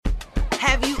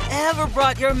Have you ever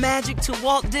brought your magic to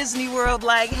Walt Disney World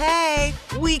like, hey,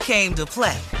 we came to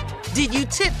play? Did you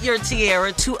tip your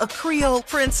tiara to a Creole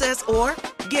princess or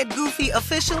get goofy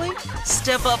officially?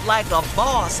 Step up like a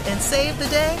boss and save the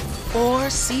day? Or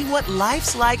see what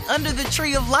life's like under the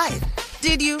tree of life?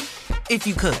 Did you? If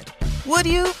you could. Would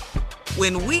you?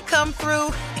 When we come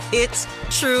through, it's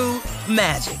true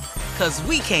magic. 'Cause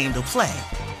we came to play.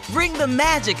 Bring the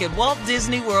magic at Walt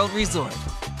Disney World Resort.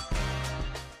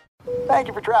 Thank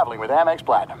you for traveling with Amex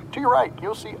Platinum. To your right,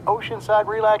 you'll see oceanside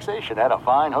relaxation at a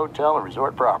fine hotel and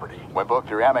resort property. When booked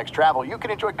through Amex Travel, you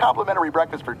can enjoy complimentary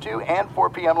breakfast for 2 and 4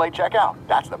 p.m. late checkout.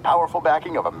 That's the powerful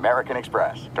backing of American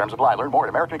Express. Terms apply. Learn more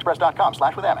at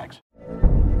americanexpress.com/withAmex.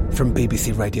 From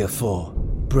BBC Radio 4,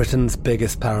 Britain's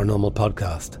biggest paranormal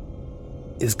podcast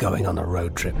is going on a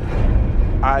road trip.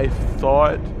 I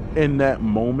thought in that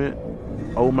moment,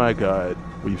 oh my God,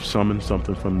 we've summoned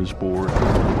something from this board.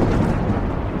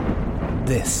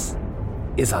 This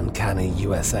is Uncanny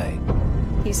USA.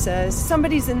 He says,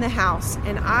 somebody's in the house,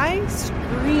 and I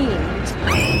screamed.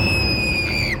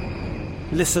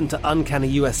 Listen to Uncanny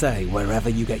USA wherever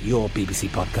you get your BBC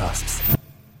podcasts,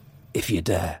 if you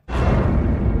dare.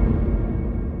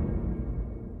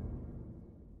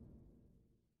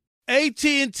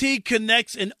 AT&T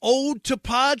connects an ode to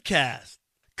podcast.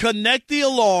 Connect the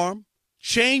alarm,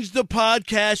 change the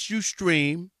podcast you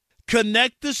stream,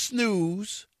 connect the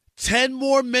snooze, 10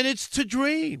 more minutes to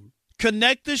dream.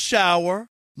 Connect the shower,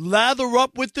 lather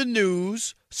up with the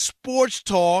news, sports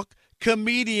talk,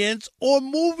 comedians, or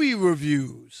movie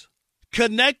reviews.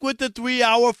 Connect with the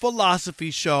 3-hour philosophy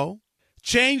show.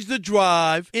 Change the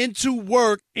drive into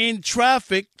work in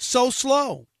traffic so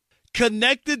slow.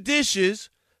 Connect the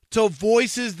dishes to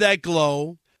voices that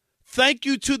glow. Thank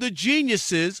you to the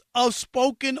geniuses of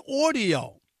spoken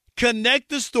audio. Connect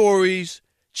the stories,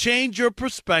 change your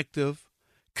perspective.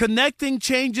 Connecting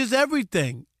changes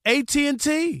everything.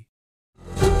 AT&T.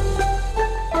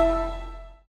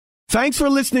 Thanks for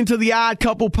listening to the Odd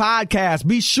Couple podcast.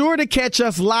 Be sure to catch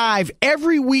us live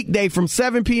every weekday from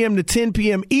 7 p.m. to 10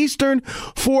 p.m. Eastern,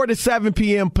 4 to 7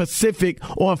 p.m. Pacific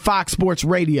on Fox Sports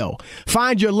Radio.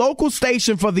 Find your local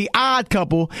station for the Odd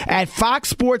Couple at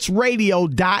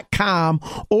foxsportsradio.com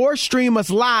or stream us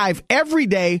live every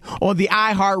day on the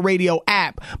iHeartRadio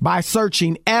app by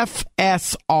searching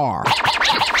FSR. Now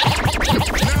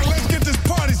let's get this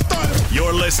party started.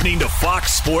 You're listening to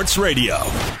Fox Sports Radio.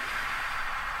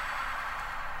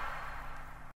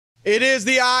 It is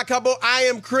the Odd Couple. I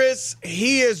am Chris.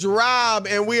 He is Rob,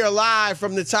 and we are live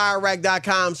from the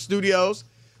TireRack.com studios.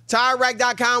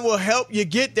 TireRack.com will help you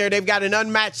get there. They've got an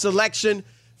unmatched selection,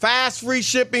 fast, free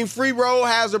shipping, free road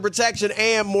hazard protection,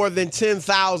 and more than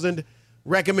 10,000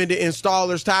 recommended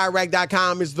installers.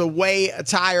 TireRack.com is the way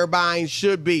tire buying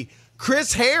should be.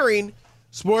 Chris Herring,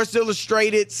 Sports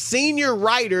Illustrated senior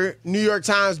writer, New York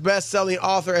Times best-selling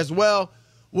author as well,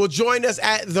 will join us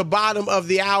at the bottom of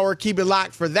the hour. Keep it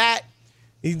locked for that.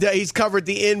 He's covered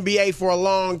the NBA for a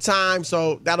long time,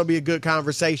 so that'll be a good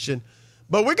conversation.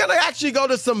 But we're going to actually go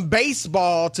to some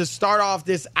baseball to start off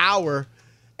this hour.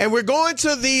 And we're going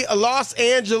to the Los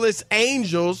Angeles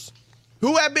Angels,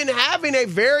 who have been having a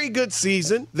very good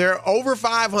season. They're over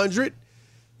 500.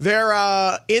 They're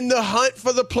in the hunt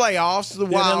for the playoffs, the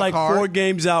wild they're like card. 4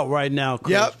 games out right now,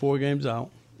 Chris. Yep. 4 games out.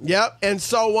 Yep. And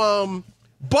so,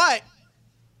 but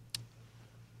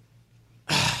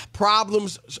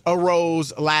problems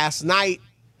arose last night,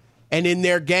 and in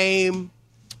their game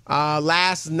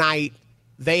last night,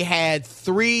 they had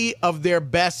 3 of their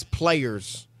best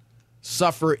players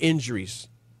suffer injuries.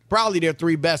 Probably their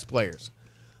 3 best players.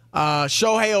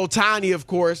 Shohei Ohtani, of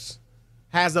course,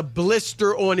 has a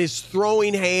blister on his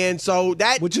throwing hand, so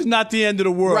that, which is not the end of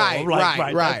the world.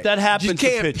 Right. That happens. You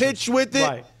can't pitch with it,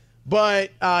 right. But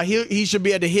he should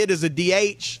be able to hit as a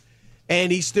DH. And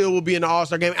he still will be in the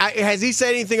All-Star game. Has he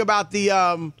said anything about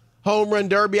the home run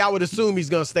derby? I would assume he's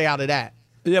going to stay out of that.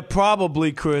 Yeah,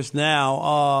 probably, Chris,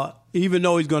 now. Even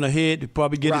though he's going to hit, he'll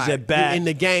probably get his at-bat. In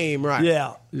the game, right.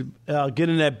 Yeah, get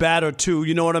in that bat or 2.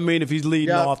 You know what I mean? If he's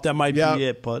leading off, that might be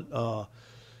it. But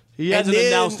he hasn't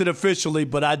announced it officially,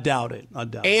 but I doubt it.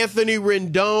 Anthony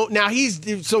Rendon. Now,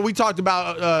 so we talked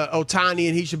about Ohtani,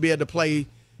 and he should be able to play.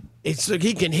 So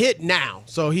he can hit now.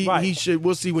 So he should.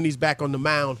 We'll see when he's back on the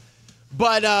mound.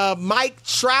 But Mike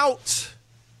Trout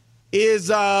is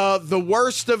the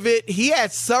worst of it. He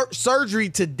had surgery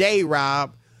today,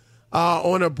 Rob,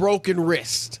 on a broken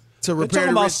wrist to repair. They're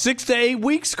talking about 6 to 8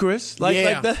 weeks, Chris. Like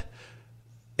that.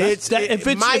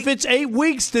 If it's 8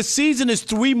 weeks, the season is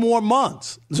 3 more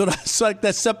months. So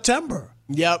that's September.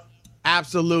 Yep,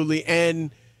 absolutely.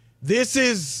 And this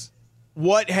is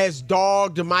what has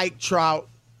dogged Mike Trout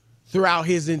throughout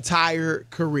his entire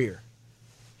career.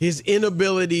 His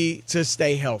inability to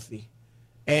stay healthy.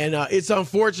 And it's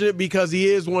unfortunate because he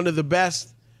is one of the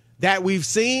best that we've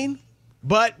seen.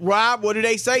 But, Rob, what do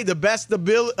they say? The best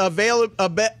ability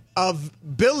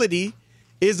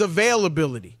is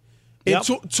availability. In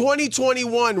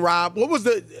 2021, Rob, what was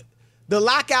the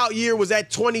lockout year? Was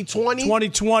that 2020?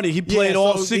 2020. He played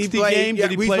all 60 games.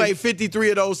 Yeah, we played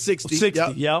 53 of those 60.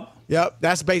 60, Yep.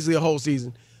 That's basically a whole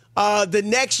season. The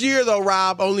next year, though,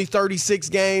 Rob, only 36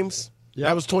 games. Yep.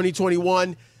 That was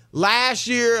 2021. Last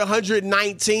year,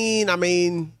 119. I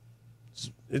mean,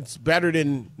 it's better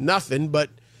than nothing. But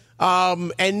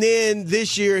and then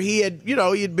this year, he had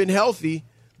been healthy,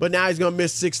 but now he's going to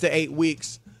miss 6 to 8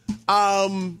 weeks.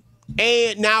 And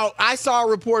now I saw a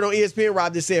report on ESPN,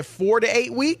 Rob, that said 4 to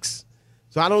 8 weeks.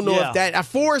 So I don't know if that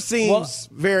 4 seems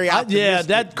very optimistic.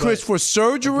 That Chris for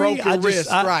surgery. Broken wrist,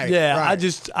 right.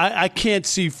 I can't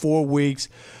see 4 weeks.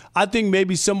 I think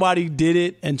maybe somebody did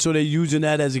it, and so they're using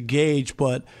that as a gauge.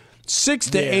 But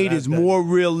 6 to 8 is more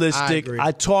realistic.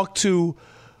 I talked to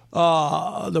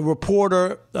the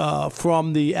reporter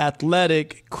from The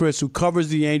Athletic, Chris, who covers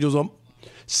the Angels,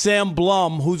 Sam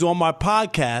Blum, who's on my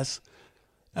podcast,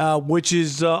 which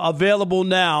is available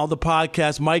now, the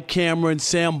podcast, Mike Cameron,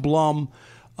 Sam Blum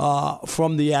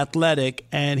from The Athletic,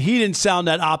 and he didn't sound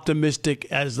that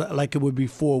optimistic as like it would be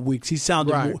 4 weeks. He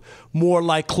sounded more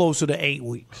like closer to 8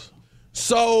 weeks.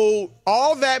 So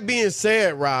all that being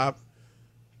said, Rob,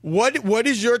 what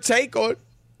is your take on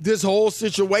this whole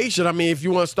situation? I mean, if you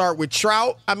want to start with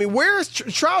Trout, I mean, where is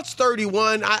Trout's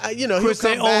 31? Chris,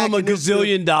 they owe him $1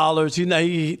 gazillion.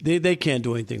 They can't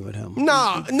do anything with him. No,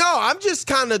 I'm just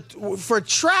kind of for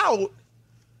Trout.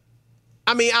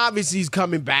 I mean, obviously he's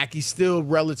coming back. He's still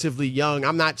relatively young.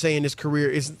 I'm not saying his career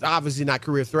is obviously not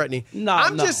career threatening.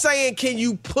 I'm just saying, can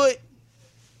you put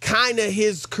kind of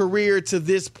his career to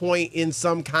this point in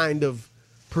some kind of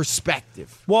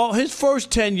perspective? Well, his first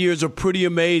 10 years are pretty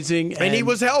amazing. And he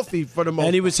was healthy for the most part.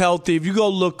 And he was healthy. If you go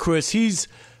look, Chris, if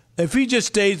he just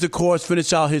stays the course,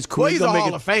 finish out his career, he's a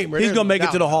Hall of Famer. He's going to make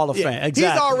it to the Hall of Fame. Exactly.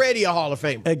 He's already a Hall of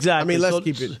Famer. Exactly. I mean, let's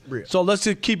keep it real. So let's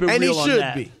just keep it real on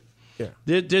that. And he should be.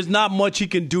 Yeah. There's not much he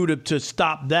can do to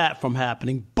stop that from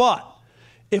happening. But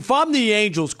if I'm the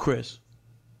Angels, Chris,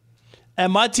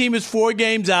 and my team is 4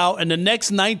 games out, and the next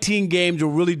 19 games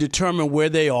will really determine where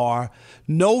they are,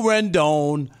 no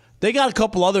Rendon, they got a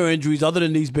couple other injuries other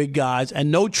than these big guys,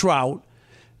 and no Trout,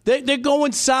 they're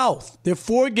going south. They're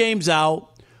 4 games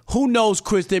out. Who knows,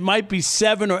 Chris? They might be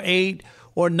 7 or 8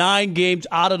 or 9 games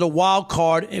out of the wild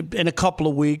card in a couple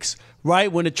of weeks,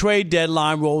 right, when the trade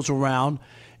deadline rolls around.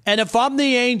 And if I'm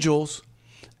the Angels,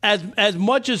 as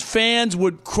much as fans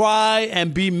would cry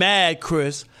and be mad,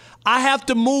 Chris, I have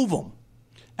to move them.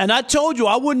 And I told you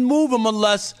I wouldn't move him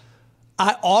unless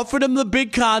I offered him the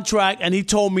big contract and he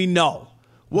told me no.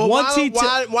 Well,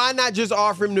 why not just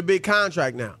offer him the big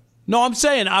contract now? No, I'm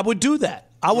saying I would do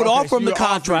that. I would offer him the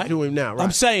contract. To him now, right?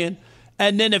 I'm saying,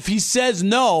 and then if he says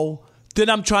no, then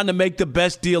I'm trying to make the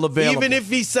best deal available. Even if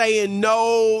he's saying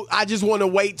no, I just want to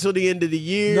wait till the end of the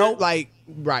year. Nope.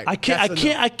 Right. I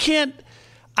can't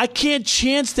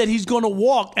chance that he's going to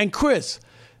walk. And Chris,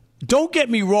 don't get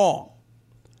me wrong.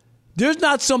 There's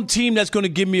not some team that's going to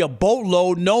give me a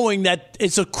boatload knowing that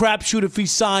it's a crapshoot if he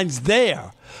signs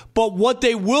there. But what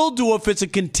they will do if it's a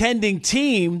contending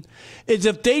team is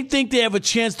if they think they have a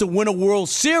chance to win a World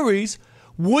Series,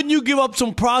 wouldn't you give up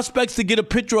some prospects to get a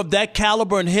pitcher of that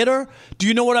caliber and hitter? Do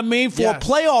you know what I mean? For a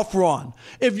playoff run.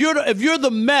 If you're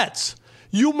the Mets,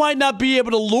 you might not be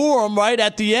able to lure them right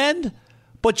at the end,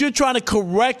 but you're trying to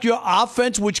correct your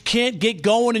offense, which can't get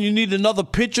going, and you need another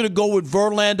pitcher to go with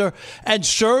Verlander and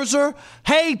Scherzer.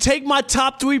 Hey, take my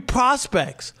top 3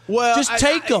 prospects. Well, just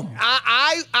take them.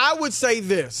 I would say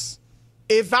this.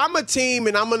 If I'm a team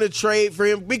and I'm going to trade for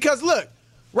him, because look,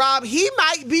 Rob, he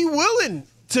might be willing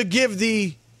to give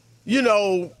the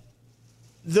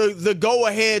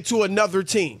go-ahead to another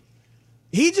team.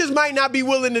 He just might not be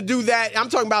willing to do that. I'm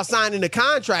talking about signing a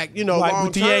contract, right, long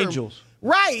with the term. Angels.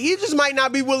 Right. He just might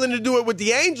not be willing to do it with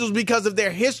the Angels because of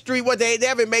their history. They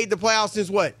haven't made the playoffs since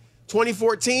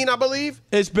 2014, I believe?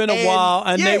 It's been a while,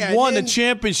 and they won the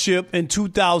championship in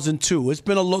 2002. It's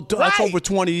been that's over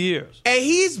 20 years. And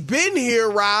he's been here,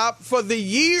 Rob, for the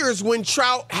years when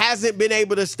Trout hasn't been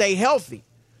able to stay healthy.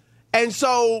 And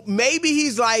so maybe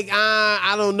he's like,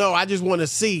 I don't know. I just want to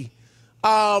see.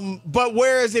 But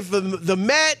whereas if the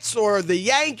Mets or the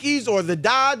Yankees or the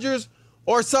Dodgers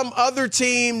or some other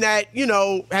team that,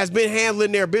 has been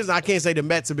handling their business, I can't say the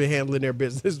Mets have been handling their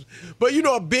business, but,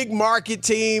 a big market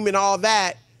team and all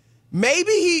that,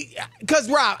 maybe because,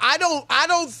 Rob, I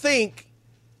don't think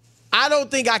I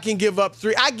don't think I can give up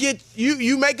 3. I get you.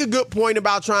 You make a good point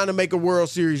about trying to make a World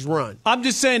Series run. I'm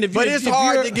just saying, but it's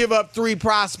hard to give up 3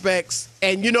 prospects,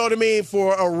 and you know what I mean,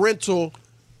 for a rental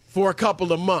for a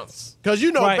couple of months. Because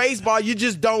baseball, you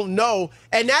just don't know.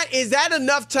 And is that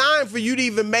enough time for you to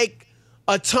even make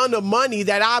a ton of money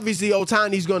that obviously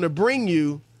Ohtani's going to bring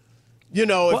you?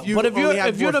 If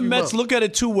you're the Mets, look at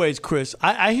it 2 ways, Chris.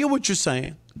 I hear what you're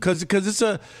saying because it's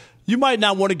you might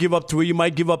not want to give up 3. You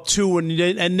might give up 2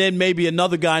 and then maybe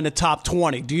another guy in the top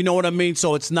 20. Do you know what I mean?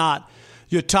 So it's not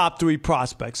your top 3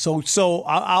 prospects. So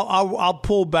I'll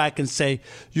pull back and say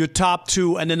your top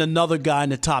 2 and then another guy in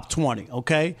the top 20.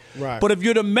 Okay. Right. But if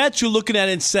you're the Mets, you're looking at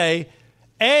it and say,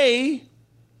 A,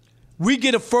 we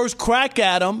get a first crack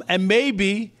at him and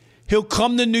maybe he'll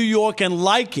come to New York and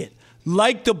like it.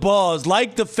 Like the buzz,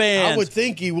 like the fans. I would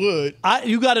think he would.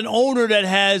 You got an owner that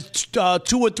has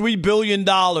 $2 or $3 billion,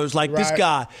 like this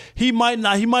guy. He might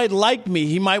not. He might like me.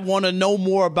 He might want to know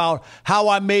more about how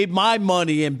I made my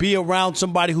money and be around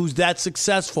somebody who's that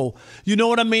successful. You know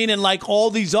what I mean? And like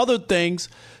all these other things.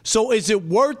 So is it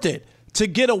worth it to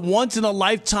get a once in a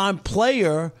lifetime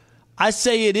player? I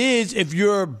say it is if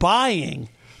you're buying,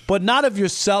 but not if you're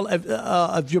selling.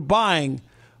 If you're buying,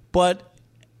 but.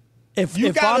 If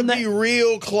you got to be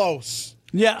real close.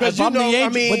 Yeah, if I'm the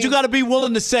Angels, but you got to be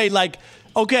willing to say, like,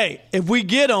 okay, if we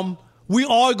get him, we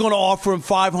are going to offer him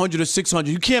 $500 or $600.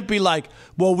 You can't be like,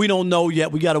 well, we don't know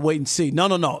yet. We got to wait and see. No.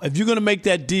 If you're going to make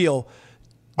that deal,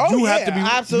 you have to be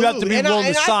willing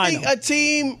to sign him. I think a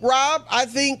team, Rob, I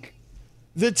think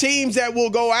the teams that will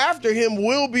go after him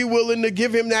will be willing to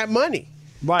give him that money.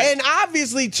 Right. And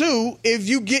obviously, too, if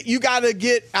you got to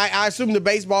get, I assume the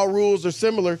baseball rules are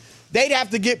similar. They'd have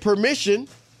to get permission,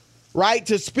 right,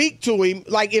 to speak to him.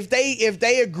 Like if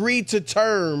they agree to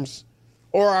terms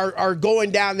or are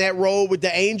going down that road with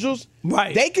the Angels,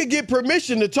 right, they could get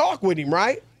permission to talk with him,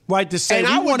 right? Right, to say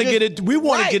we want to get it. We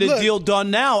want to get a deal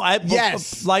done now.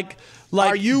 Yes. Like,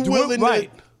 are you willing to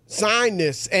sign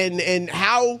this? And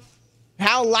how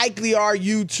likely are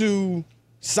you to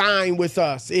sign with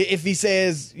us? If he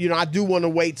says, I do want to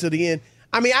wait till the end.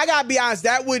 I mean, I gotta be honest.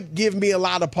 That would give me a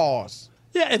lot of pause.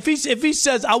 Yeah, if he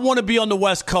says I want to be on the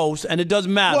West Coast and it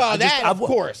doesn't matter. Well, of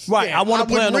course. Right, yeah. I want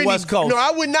to play on the West Coast. No,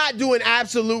 I would not do an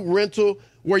absolute rental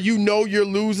where you're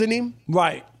losing him.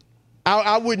 Right.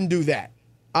 I wouldn't do that.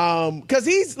 Because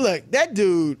that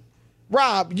dude,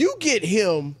 Rob, you get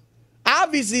him.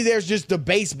 Obviously, there's just the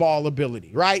baseball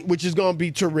ability, right, which is going to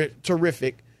be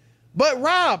terrific. But,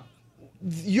 Rob,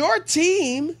 your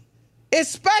team,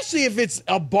 especially if it's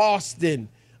a Boston,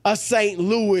 a St.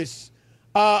 Louis,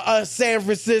 San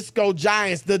Francisco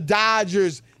Giants, the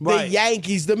Dodgers, the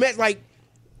Yankees, the Mets, like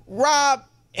Rob,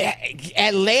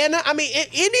 Atlanta. I mean,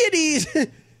 any of these,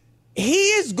 he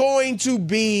is going to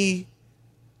be.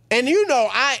 And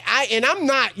I'm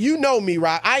not. You know me,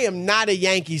 Rob. I am not a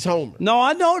Yankees homer. No,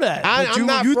 I know that. I'm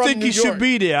not you from think New he York. should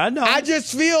be there? I know. I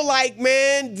just feel like,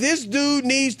 man, this dude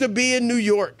needs to be in New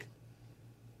York.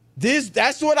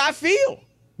 That's what I feel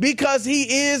because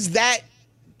he is that.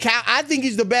 I think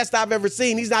he's the best I've ever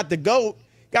seen. He's not the GOAT.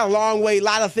 Got a long way, a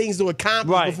lot of things to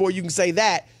accomplish before you can say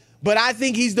that. But I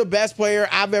think he's the best player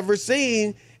I've ever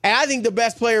seen. And I think the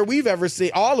best player we've ever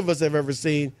seen, all of us have ever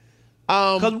seen.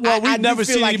 We've never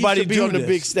seen anybody do on the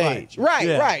big stage.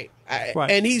 Right.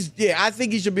 And I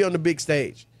think he should be on the big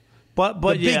stage. But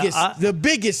the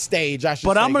biggest stage, I should say.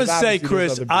 But I'm going to say,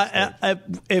 Chris,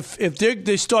 if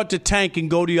they start to tank and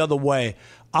go the other way,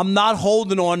 I'm not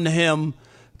holding on to him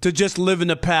to just live in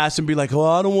the past and be like, oh,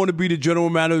 I don't want to be the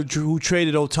general manager who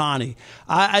traded Ohtani.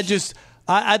 That you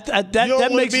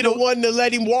don't want to be the one to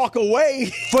let him walk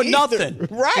away for nothing,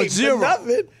 right? For zero, for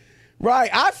nothing, right?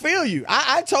 I feel you.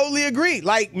 I totally agree.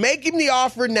 Like, make him the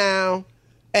offer now,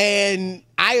 and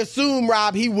I assume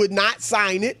Rob he would not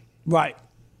sign it, right?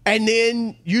 And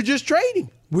then you just trade him.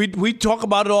 We talk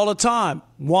about it all the time.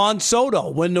 Juan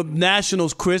Soto, when the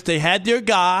Nationals, Chris, they had their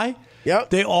guy.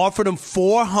 Yep. They offered him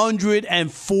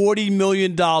 $440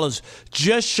 million,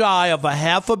 just shy of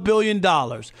 $500 million.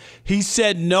 He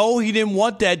said no, he didn't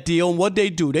want that deal. And what'd they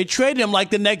do? They traded him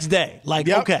like the next day.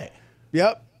 Okay.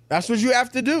 Yep. That's what you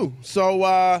have to do. So,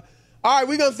 all right,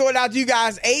 we're going to throw it out to you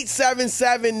guys.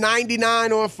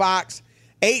 877-99 on Fox.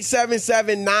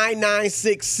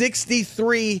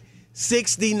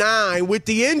 877-996-6369. With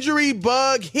the injury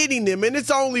bug hitting him, and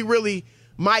it's only really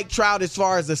Mike Trout as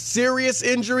far as a serious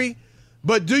injury.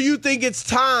 But do you think it's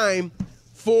time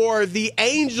for the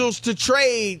Angels to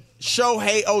trade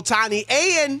Shohei Ohtani?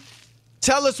 And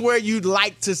tell us where you'd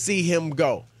like to see him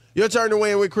go. Your turn to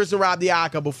win with Chris and Rob, the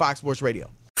Odd Couple, Fox Sports Radio.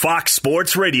 Fox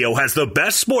Sports Radio has the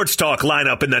best sports talk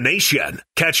lineup in the nation.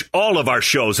 Catch all of our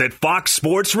shows at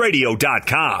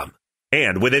foxsportsradio.com.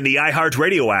 And within the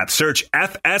iHeartRadio app, search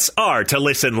FSR to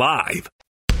listen live.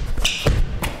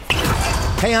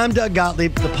 Hey, I'm Doug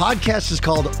Gottlieb. The podcast is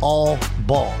called All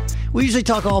Ball. We usually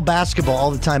talk all basketball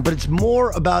all the time, but it's more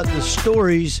about the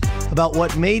stories about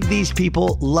what made these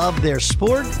people love their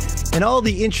sport and all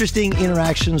the interesting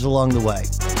interactions along the way.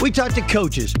 We talk to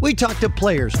coaches. We talk to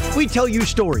players. We tell you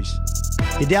stories.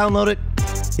 You download it.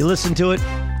 You listen to it.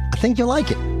 I think you'll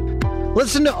like it.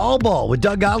 Listen to All Ball with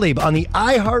Doug Gottlieb on the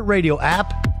iHeartRadio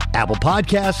app, Apple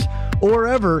Podcasts, or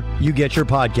wherever you get your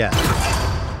podcasts.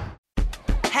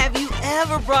 Have you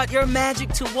ever brought your magic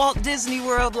to Walt Disney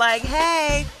World like,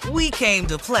 hey, we came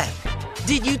to play?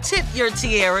 Did you tip your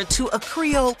tiara to a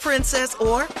Creole princess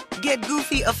or get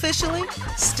goofy officially?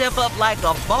 Step up like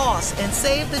a boss and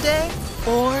save the day?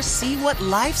 Or see what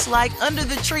life's like under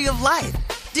the tree of life?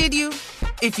 Did you?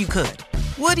 If you could.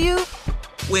 Would you?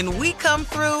 When we come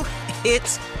through,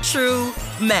 it's true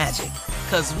magic.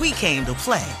 'Cause we came to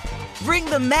play. Bring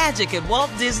the magic at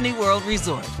Walt Disney World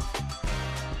Resort.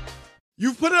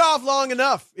 You've put it off long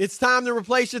enough. It's time to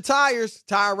replace your tires.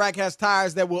 Tire Rack has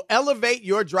tires that will elevate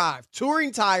your drive.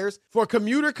 Touring tires for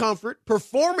commuter comfort,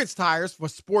 performance tires for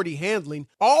sporty handling,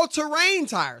 all-terrain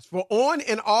tires for on-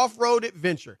 and off-road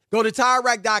adventure. Go to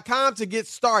TireRack.com to get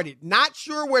started. Not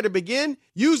sure where to begin?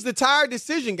 Use the Tire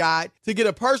Decision Guide to get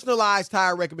a personalized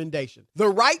tire recommendation. The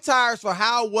right tires for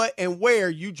how, what, and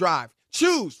where you drive.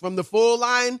 Choose from the full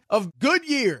line of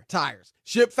Goodyear tires.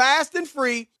 Ship fast and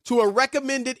free to a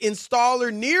recommended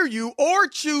installer near you, or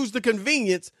choose the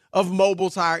convenience of mobile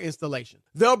tire installation.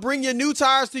 They'll bring your new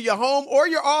tires to your home or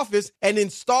your office and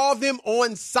install them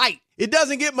on site. It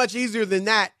doesn't get much easier than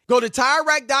that. Go to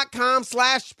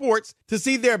TireRack.com/sports to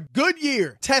see their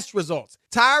Goodyear test results,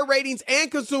 tire ratings, and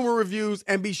consumer reviews,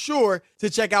 and be sure to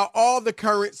check out all the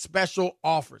current special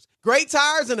offers. Great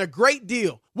tires and a great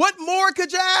deal. What more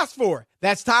could you ask for?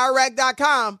 That's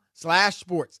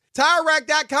TireRack.com/sports.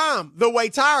 TireRack.com, the way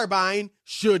tire buying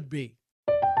should be.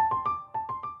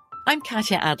 I'm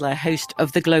Katya Adler, host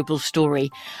of The Global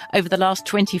Story. Over the last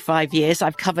 25 years,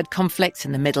 I've covered conflicts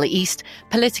in the Middle East,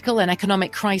 political and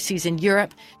economic crises in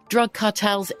Europe, drug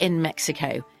cartels in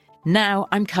Mexico. Now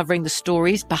I'm covering the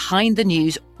stories behind the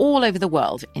news all over the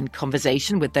world in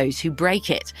conversation with those who break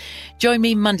it. Join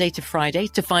me Monday to Friday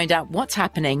to find out what's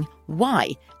happening, why,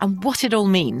 and what it all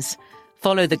means.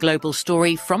 Follow The Global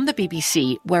Story from the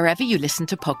BBC wherever you listen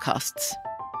to podcasts.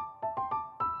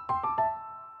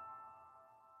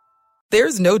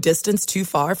 There's no distance too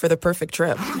far for the perfect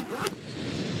trip.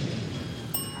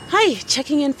 Hi,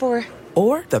 checking in for...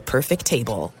 Or the perfect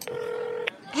table.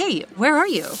 Hey, where are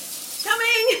you?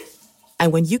 Coming!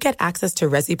 And when you get access to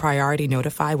Resi Priority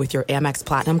Notify with your Amex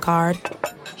Platinum card...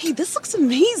 Hey, this looks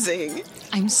amazing.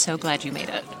 I'm so glad you made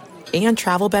it. And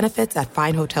travel benefits at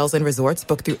fine hotels and resorts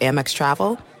booked through Amex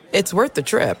Travel, it's worth the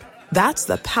trip. That's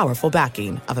the powerful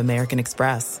backing of American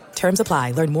Express. Terms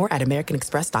apply. Learn more at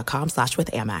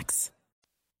americanexpress.com/withAmex.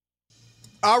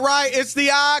 All right, it's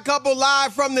the Odd Couple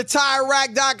live from the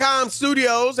TireRack.com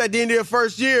studios. At the end of your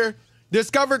first year,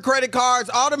 Discover credit cards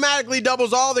automatically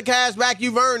doubles all the cash back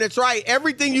you've earned. That's right.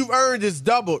 Everything you've earned is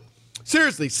doubled.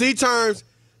 Seriously, see terms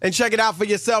and check it out for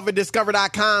yourself at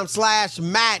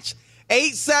discover.com/match.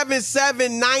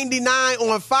 877-99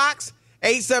 on Fox,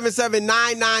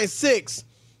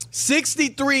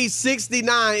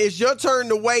 877-996-6369. It's your turn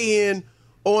to weigh in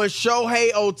on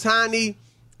Shohei Ohtani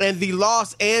and the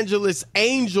Los Angeles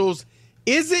Angels.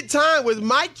 Is it time, with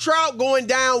Mike Trout going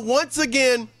down once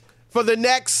again for the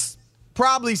next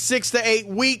probably 6 to 8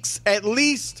 weeks at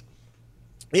least,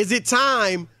 is it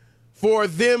time for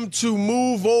them to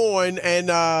move on and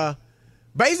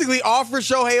basically offer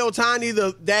Shohei Ohtani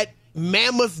that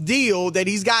mammoth deal that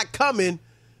he's got coming?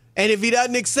 And if he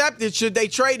doesn't accept it, should they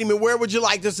trade him, and where would you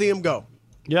like to see him go?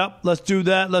 Yep, let's do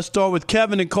that. Let's start with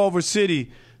Kevin in Culver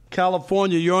City,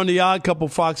 California. You're on the Odd Couple,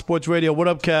 Fox Sports Radio. What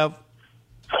up, Kev?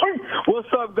 What's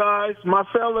up, guys? My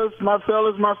fellas.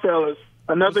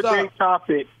 Another great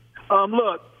topic.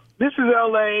 Look, this is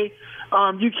L.A.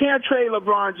 You can't trade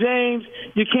LeBron James.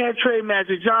 You can't trade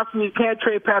Magic Johnson. You can't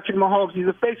trade Patrick Mahomes. He's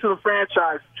the face of the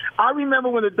franchise. I remember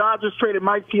when the Dodgers traded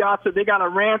Mike Piazza, they got a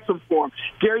ransom for him.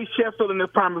 Gary Sheffield in the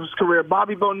prime of his career,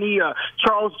 Bobby Bonilla,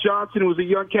 Charles Johnson, who was a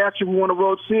young catcher who won a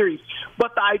World Series.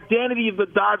 But the identity of the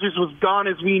Dodgers was gone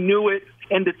as we knew it,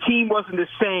 and the team wasn't the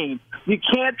same. You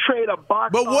can't trade a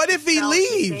box. But what if he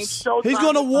leaves? He's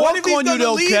going to walk on you,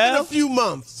 though, Kev. In a few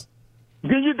months.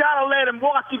 Then you got to let him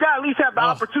walk. You got to at least have the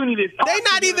opportunity to talk. They're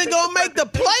not even going to make the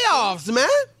playoffs, man.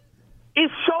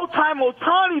 It's Showtime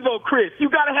Ohtani, though, Chris. You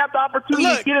got to have the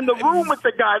opportunity to get in the room with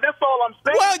the guy. That's all I'm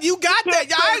saying. Well, you got that.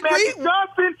 I agree. Magic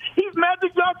Johnson, he's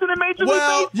Magic Johnson in Major League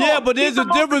Baseball. Yeah, but there's a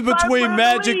difference between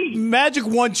Magic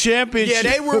won championships.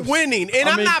 Yeah, they were winning. And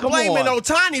I'm not blaming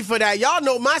Ohtani for that. Y'all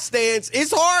know my stance.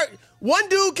 It's hard. One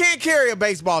dude can't carry a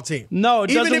baseball team. No,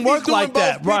 it doesn't work like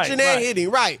that. Even if he's doing both pitching and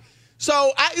hitting. Right.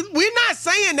 So we're not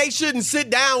saying they shouldn't sit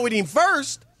down with him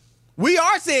first. We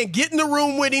are saying get in the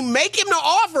room with him, make him the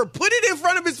offer, put it in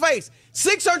front of his face,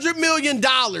 $600 million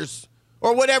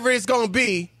or whatever it's going to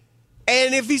be.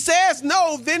 And if he says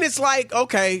no, then it's like,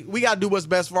 okay, we got to do what's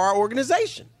best for our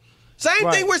organization. Same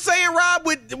thing we're saying, Rob,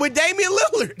 with Damian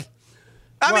Lillard.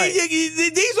 I mean,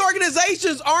 these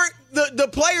organizations aren't the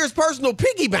players' personal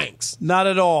piggy banks. Not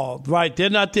at all. Right.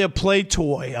 They're not their play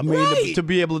toy. I mean, to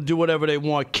be able to do whatever they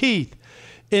want. Keith,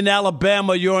 in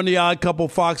Alabama, you're on the Odd Couple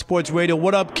Fox Sports Radio.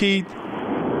 What up, Keith?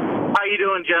 How you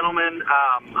doing, gentlemen?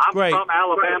 I'm from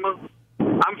Alabama.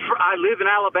 I live in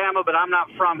Alabama, but I'm not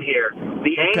from here.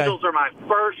 The Angels are my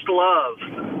first love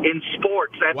in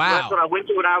sports. That's what I went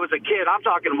to when I was a kid. I'm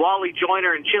talking Wally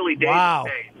Joyner and Chili Davis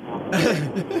days.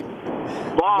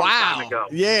 Long time ago.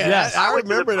 Yeah, I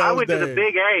remember those I went to the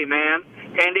Big A, man.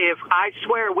 And if I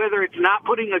swear, whether it's not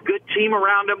putting a good team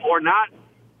around them or not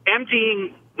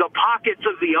emptying the pockets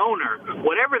of the owner,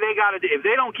 whatever they got to do, if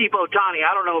they don't keep Ohtani,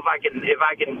 I don't know if I can do it.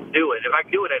 If I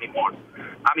can do it anymore.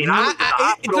 I mean,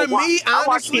 I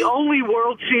watched the only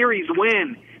World Series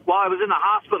win while I was in the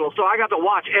hospital, so I got to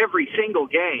watch every single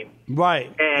game.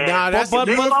 Right. And but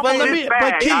Keith,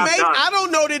 I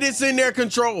don't know that it's in their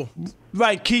control.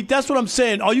 Right, Keith, that's what I'm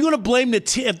saying. Are you going to blame the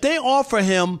team? If they offer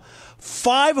him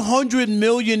 $500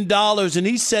 million and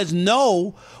he says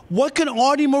no, what can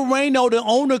Artie Moreno, the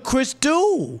owner, Chris,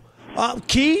 do?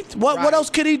 Keith, what else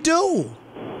can he do?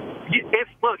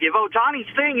 If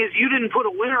Ohtani's thing is you didn't put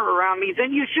a winner around me,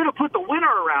 then you should have put the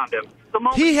winner around him.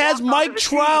 He has Mike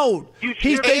Trout.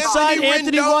 They signed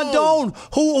Anthony Rendon,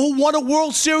 who won a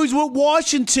World Series with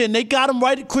Washington. They got him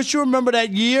right. Chris, you remember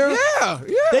that year? Yeah.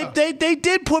 They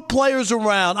did put players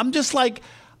around. I'm just like,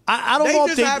 I don't know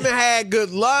if they haven't had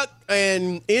good luck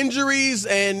and injuries,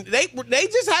 and they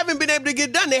just haven't been able to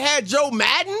get done. They had Joe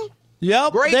Madden.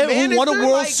 Yep. Who won a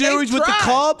World Series with the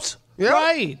Cubs. Yep.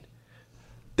 Right.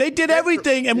 They did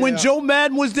everything, and when Joe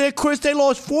Madden was there, Chris, they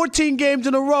lost 14 games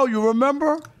in a row. You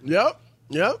remember? Yep.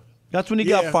 That's when he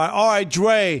got fired. All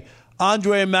right,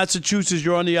 Andre in Massachusetts,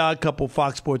 you're on the Odd Couple,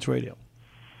 Fox Sports Radio.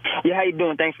 Yeah, how you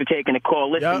doing? Thanks for taking the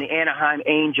call. Listen, the Anaheim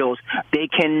Angels, they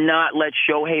cannot let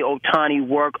Shohei Ohtani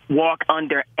walk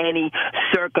under any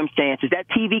circumstances. That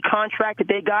TV contract that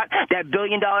they got, that $1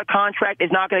 billion contract,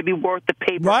 is not going to be worth the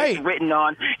paper it's written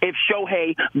on if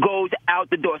Shohei goes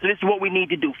out the door. So this is what we need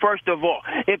to do. First of all,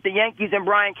 if the Yankees and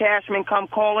Brian Cashman come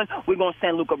calling, we're going to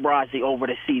send Luca Brasi over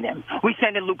to see them. We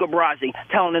sending Luca Brasi,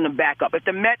 telling them to back up. If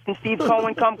the Mets and Steve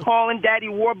Cohen come calling, Daddy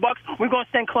Warbucks, we're going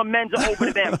to send Clemenza over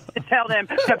to them to tell them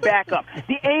to back up.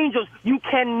 The Angels, you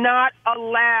cannot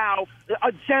allow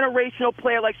a generational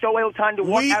player like Shohei Ohtani to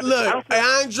walk out. Look,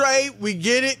 Andre, we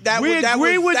get it. That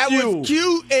was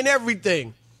cute and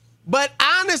everything. But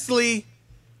honestly,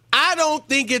 I don't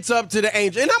think it's up to the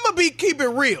Angels. And I'm going to keep it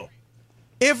real.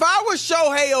 If I was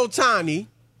Shohei Ohtani,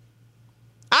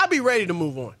 I'd be ready to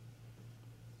move on.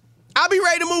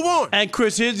 And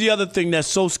Chris, here's the other thing that's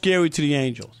so scary to the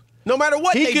Angels. No matter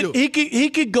what they do. He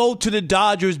could go to the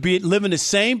Dodgers, live in the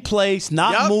same place,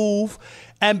 not move,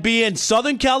 and be in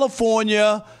Southern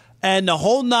California and the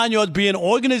whole 9 yards, be an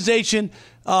organization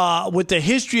with the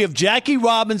history of Jackie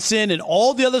Robinson and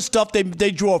all the other stuff. They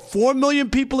draw 4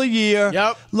 million people a year.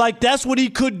 Yep. Like, that's what he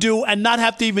could do and not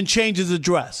have to even change his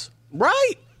address.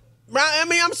 Right. I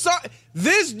mean, I'm sorry.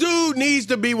 This dude needs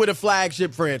to be with a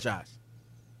flagship franchise.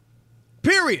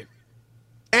 Period.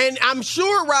 And I'm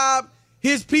sure, Rob,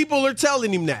 his people are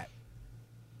telling him that.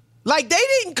 Like, they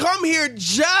didn't come here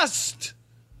just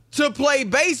to play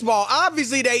baseball.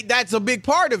 Obviously, that's a big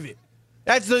part of it.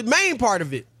 That's the main part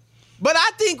of it. But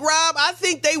I think, Rob,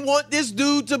 they want this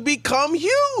dude to become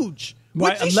huge.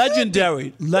 Right,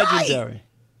 legendary. Right.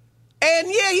 And,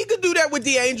 he could do that with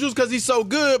the Angels because he's so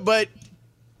good, but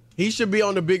he should be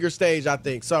on the bigger stage, I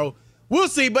think. So, we'll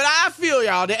see. But I feel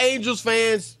y'all, the Angels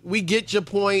fans, we get your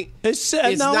point. It's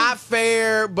not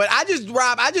fair. But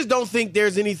Rob, I just don't think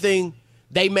there's anything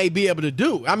they may be able to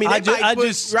do. I mean,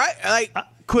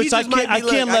 Chris,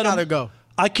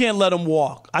 I can't let him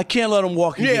walk. I can't let him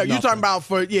walk. Yeah, you're talking about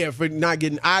for not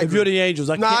getting. If you're the Angels,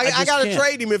 I got to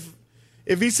trade him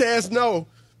if he says no.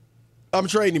 I'm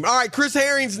trading him. All right, Chris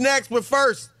Herring's next, but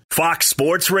first. Fox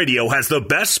Sports Radio has the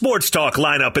best sports talk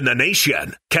lineup in the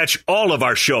nation. Catch all of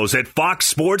our shows at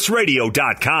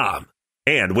foxsportsradio.com.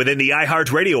 And within the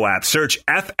iHeartRadio app, search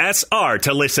FSR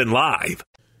to listen live.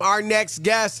 Our next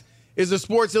guest is a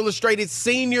Sports Illustrated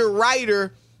senior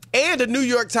writer and a New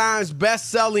York Times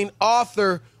best-selling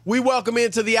author. We welcome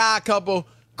into the Odd Couple,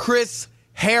 Chris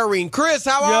Herring. Chris,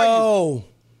 how are you?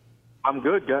 I'm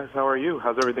good, guys. How are you?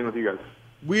 How's everything with you guys?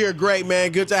 We are great,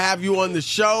 man. Good to have you on the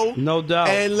show. No doubt.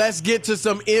 And let's get to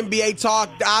some NBA talk.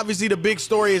 Obviously, the big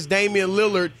story is Damian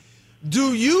Lillard.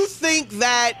 Do you think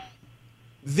that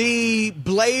the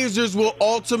Blazers will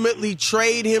ultimately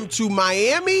trade him to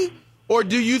Miami, or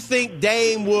do you think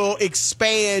Dame will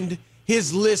expand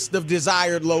his list of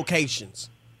desired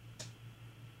locations?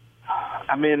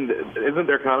 I mean, isn't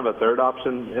there kind of a third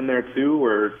option in there too,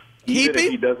 or even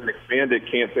if he doesn't expand it,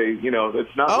 can't they,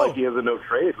 it's not like he has a no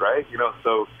trade, right?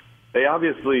 So they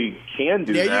obviously can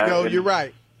do that. There you go. You're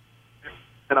right.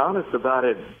 And honest about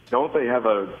it, don't they have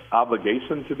an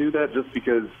obligation to do that just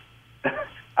because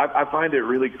I find it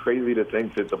really crazy to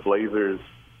think that the Blazers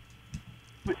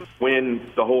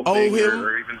win the whole thing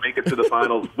or even make it to the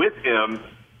finals with him,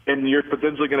 and you're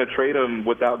potentially going to trade him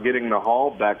without getting the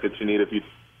haul back that you need if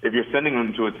you're sending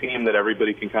him to a team that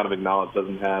everybody can kind of acknowledge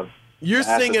doesn't have. You're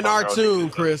singing our tune,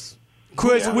 Chris.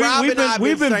 Chris,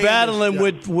 we've been battling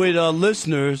with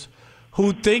listeners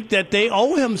who think that they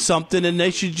owe him something and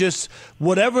they should just,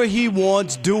 whatever he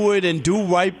wants, do it and do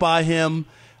right by him.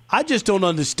 I just don't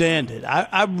understand it.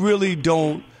 I really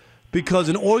don't, because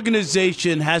an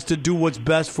organization has to do what's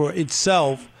best for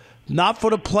itself, not for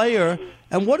the player.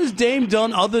 And what has Dame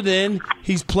done other than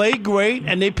he's played great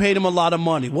and they paid him a lot of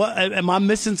money? What, am I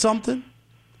missing something?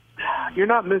 You're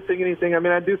not missing anything. I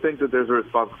mean, I do think that there's a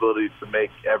responsibility to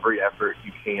make every effort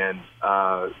you can.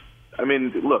 I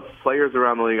mean, look, players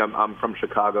around the league, I'm from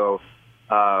Chicago.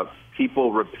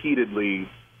 People repeatedly,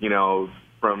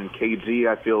 from KG,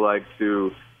 I feel like,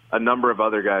 to a number of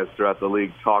other guys throughout the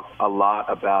league talk a lot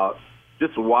about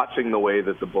just watching the way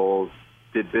that the Bulls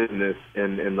did business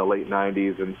in the late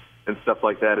 90s and stuff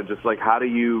like that. And just like, how do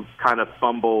you kind of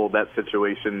fumble that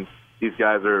situation? These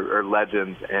guys are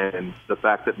legends, and the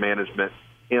fact that management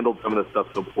handled some of the stuff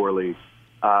so poorly.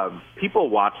 People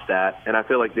watch that, and I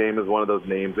feel like Dame is one of those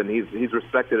names, and he's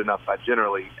respected enough by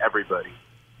generally everybody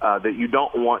that you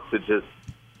don't want to just,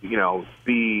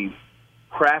 be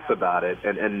crass about it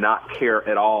and not care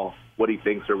at all what he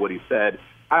thinks or what he said.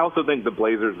 I also think the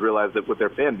Blazers realize that with their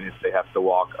fan base, they have to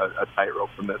walk a tightrope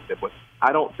from that standpoint.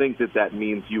 I don't think that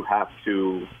means you have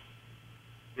to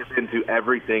get into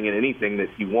everything and anything that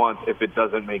he wants if it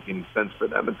doesn't make any sense for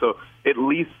them. And so at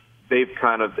least they've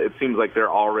it seems like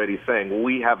they're already saying,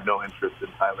 we have no interest in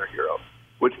Tyler Hero,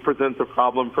 which presents a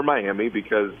problem for Miami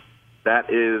because that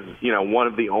is, one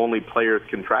of the only players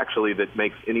contractually that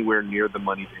makes anywhere near the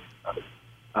money they does.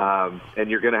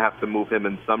 And you're going to have to move him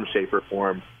in some shape or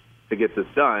form to get this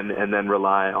done and then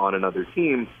rely on another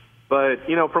team. But,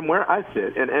 from where I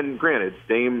sit, and granted,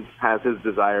 Dame has his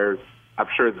desires. I'm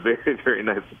sure it's very, very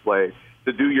nice to play,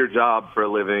 to do your job for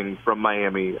a living from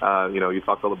Miami. You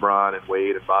talk to LeBron and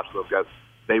Wade and Bosh, those guys,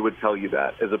 they would tell you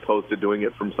that, as opposed to doing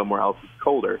it from somewhere else that's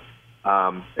colder.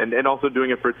 And also doing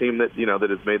it for a team that, that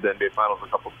has made the NBA Finals a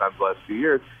couple times the last few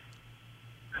years.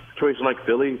 A situation like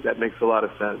Philly, that makes a lot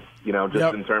of sense,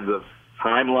 just in terms of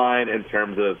timeline, in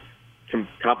terms of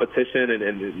competition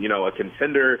and a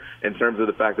contender, in terms of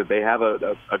the fact that they have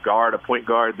a point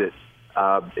guard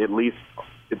that at least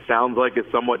it sounds like is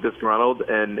somewhat disgruntled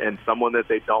and someone that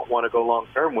they don't want to go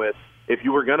long-term with. If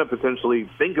you were going to potentially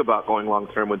think about going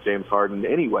long-term with James Harden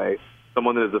anyway,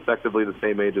 someone that is effectively the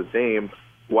same age as Dame,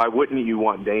 why wouldn't you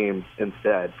want Dame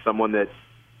instead? Someone that,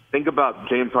 think about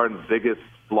James Harden's biggest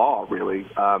flaw, really.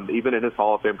 Even in his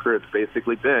Hall of Fame career, it's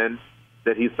basically been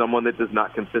that he's someone that does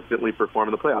not consistently perform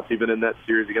in the playoffs, even in that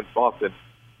series against Boston.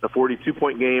 A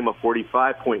 42-point game, a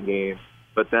 45-point game,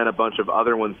 but then a bunch of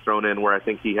other ones thrown in where I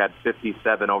think he had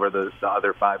 57 over the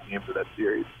other 5 games of that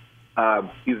series.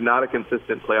 He's not a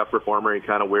consistent playoff performer. He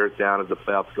kind of wears down as the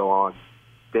playoffs go on.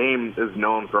 Dame is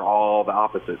known for all the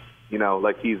opposites.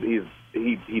 Like he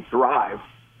thrives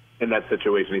in that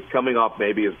situation. He's coming off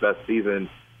maybe his best season.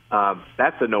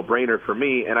 That's a no-brainer for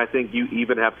me, and I think you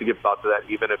even have to give thought to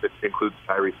that, even if it includes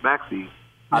Tyrese Maxey.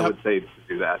 I would say to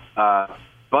do that.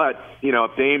 But,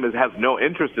 if Dame has no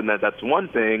interest in that, that's one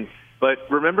thing. But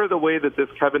remember the way that this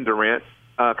Kevin Durant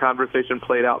conversation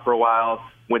played out for a while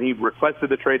when he requested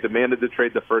the trade, demanded the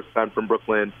trade the first time from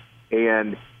Brooklyn,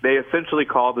 and they essentially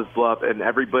called his bluff, and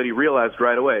everybody realized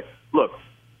right away, look,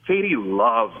 KD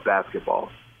loves basketball.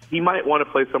 He might want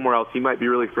to play somewhere else. He might be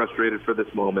really frustrated for this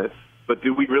moment, but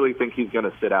do we really think he's going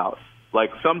to sit out?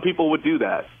 Like, some people would do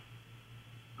that.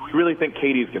 Do we really think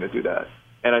KD's going to do that?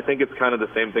 And I think it's kind of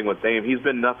the same thing with Dame. He's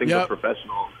been nothing but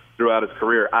professional throughout his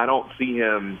career. I don't see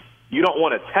him. You don't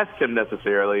want to test him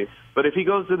necessarily, but if he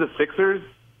goes to the Sixers,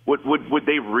 would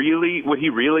he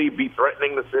really be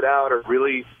threatening to sit out or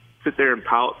really sit there and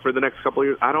pout for the next couple of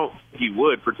years? I don't think he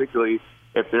would, particularly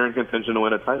if they're in contention to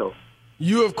win a title.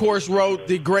 You, of course, wrote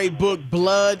the great book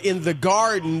Blood in the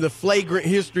Garden, the flagrant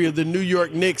history of the New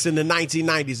York Knicks in the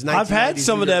 1990s. I've had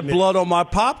some of that blood on my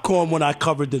popcorn when I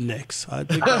covered the Knicks. I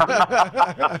think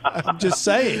I'm just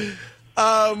saying.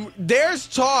 There's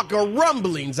talk, or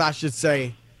rumblings, I should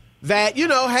say, that,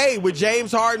 hey, with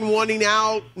James Harden wanting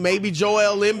out, maybe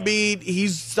Joel Embiid,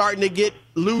 he's starting to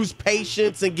lose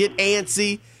patience and get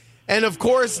antsy. And, of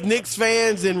course, Knicks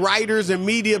fans and writers and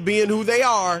media being who they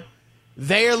are,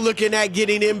 they're looking at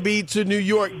getting Embiid to New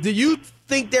York. Do you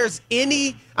think there's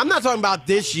any – I'm not talking about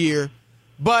this year,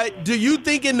 but do you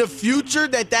think in the future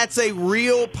that that's a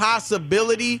real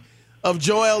possibility of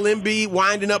Joel Embiid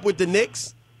winding up with the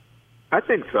Knicks? I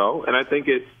think so, and I think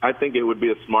it would be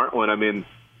a smart one. I mean,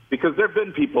 because there have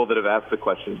been people that have asked the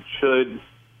question, should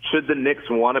the Knicks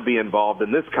want to be involved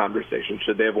in this conversation?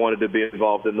 Should they have wanted to be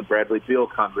involved in the Bradley Beal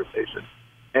conversation?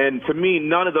 And to me,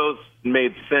 none of those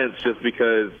made sense just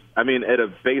because, I mean, at a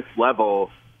base level,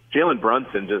 Jalen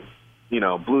Brunson just,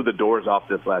 blew the doors off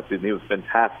this last season. He was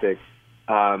fantastic.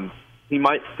 He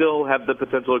might still have the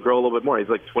potential to grow a little bit more. He's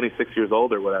like 26 years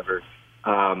old or whatever.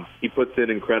 He puts in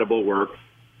incredible work.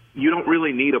 You don't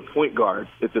really need a point guard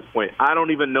at this point. I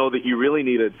don't even know that you really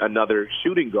need another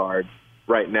shooting guard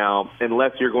right now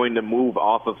unless you're going to move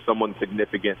off of someone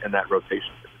significant in that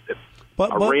rotation. If it's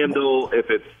Randall, if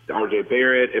it's R.J.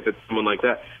 Barrett, if it's someone like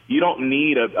that. You don't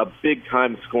need a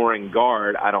big-time scoring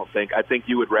guard, I don't think. I think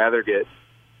you would rather get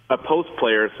a post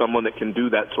player, someone that can do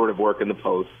that sort of work in the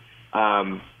post.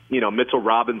 Mitchell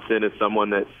Robinson is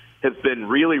someone that has been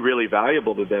really, really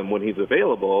valuable to them when he's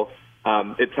available.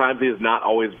 At times he has not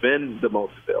always been the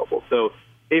most available. So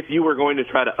if you were going to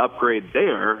try to upgrade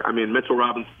there, I mean, Mitchell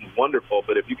Robinson's wonderful,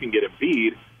 but if you can get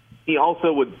Embiid, he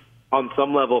also would, on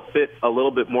some level, fit a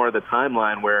little bit more of the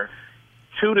timeline where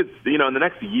in the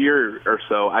next year or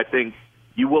so, I think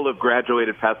you will have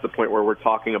graduated past the point where we're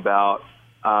talking about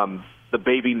the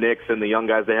baby Knicks and the young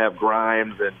guys they have,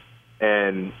 Grimes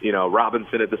and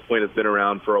Robinson at this point has been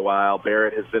around for a while.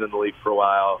 Barrett has been in the league for a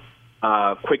while.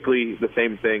 Quickly, the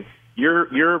same thing.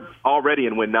 You're already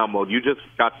in win now mode. You just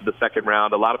got to the second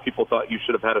round. A lot of people thought you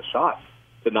should have had a shot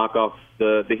to knock off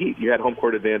the Heat. You had home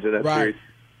court advantage in that series.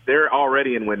 They're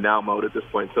already in win now mode at this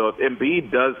point. So if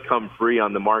Embiid does come free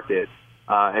on the market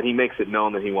and he makes it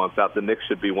known that he wants out, the Knicks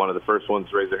should be one of the first ones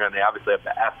to raise their hand. They obviously have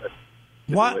the assets.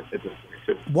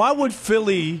 Why would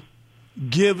Philly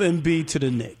give Embiid to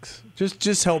the Knicks?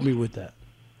 Just help me with that.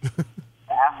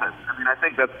 Assets. I mean, I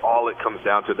think that's all it comes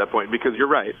down to at that point, because you're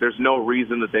right. There's no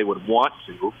reason that they would want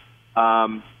to.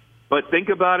 But think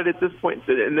about it at this point,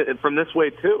 and from this way,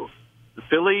 too.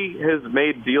 Philly has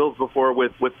made deals before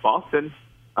with Boston.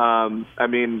 I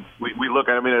mean, we look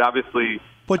at it obviously.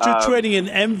 But you're trading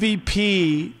an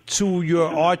MVP to your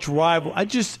arch rival. It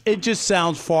just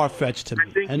sounds far fetched to me.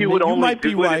 I think and you would only might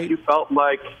be do it right. if you felt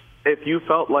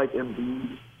like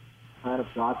Embiid kind of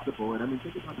dodged the bullet. I mean,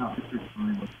 think about how history's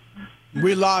going.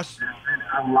 We lost.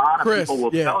 A lot of Chris, people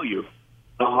will tell you.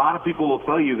 A lot of people will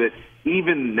tell you that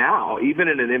even now, even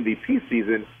in an MVP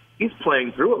season, he's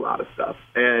playing through a lot of stuff.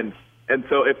 And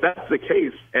so if that's the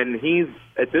case, and he's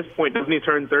at this point, doesn't he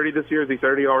turn 30 this year? Is he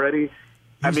 30 already?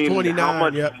 He's 29, how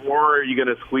much more are you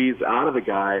going to squeeze out of the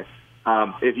guy?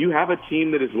 If you have a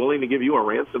team that is willing to give you a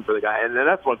ransom for the guy, and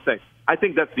that's what I'm saying. I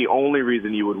think that's the only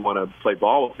reason you would want to play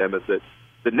ball with them is that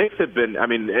the Knicks have been,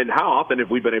 and how often have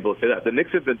we been able to say that? The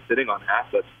Knicks have been sitting on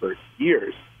assets for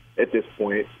years at this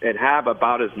point and have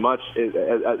about as much,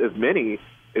 as many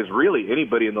as really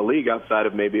anybody in the league outside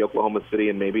of maybe Oklahoma City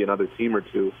and maybe another team or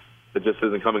two that just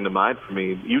isn't coming to mind for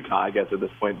me. Utah, I guess, at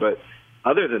this point. But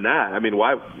other than that, I mean,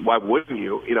 why wouldn't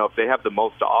you? If they have the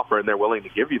most to offer and they're willing to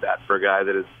give you that for a guy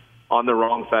that is on the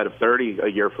wrong side of 30 a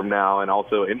year from now and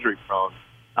also injury prone,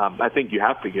 I think you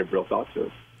have to give real thought to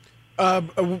it.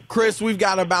 Chris, we've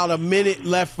got about a minute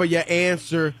left for your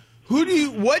answer.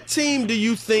 What team do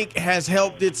you think has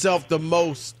helped itself the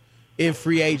most in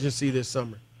free agency this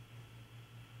summer?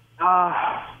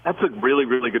 That's a really,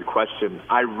 really good question.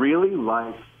 I really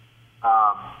like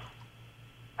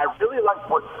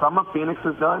what some of Phoenix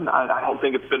has done. I don't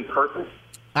think it's been perfect.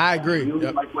 I agree. I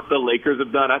really like what the Lakers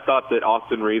have done. I thought that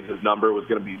Austin Reeves' number was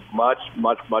going to be much,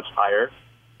 much, much higher,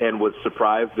 and was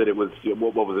surprised that it was,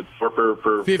 what was it,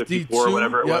 for 54 or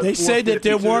whatever it was. They say that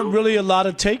there weren't really a lot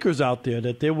of takers out there,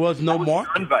 that there was no market. I was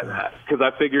stunned by that, because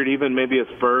I figured even maybe a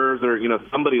Spurs or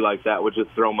somebody like that would just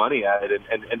throw money at it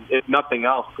and if nothing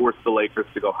else, force the Lakers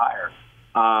to go higher.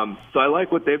 So I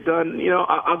like what they've done. You know,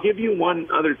 I'll give you one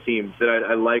other team that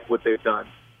I like what they've done.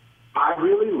 I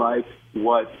really like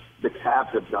what the Cavs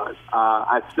have done.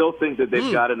 I still think that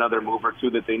they've got another move or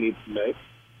two that they need to make,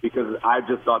 because I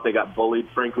just thought they got bullied,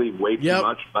 frankly, way too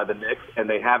much by the Knicks, and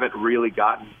they haven't really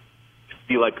gotten to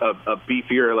be like a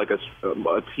beefier, like a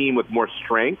team with more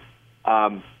strength.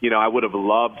 You know, I would have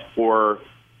loved for,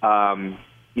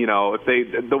 you know,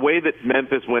 if the way that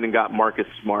Memphis went and got Marcus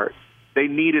Smart, they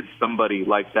needed somebody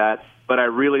like that. But I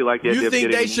really like the idea of getting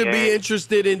You think they should be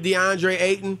interested in DeAndre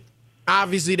Ayton?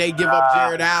 Obviously, they give up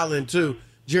Jared Allen, too.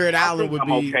 Jared Allen would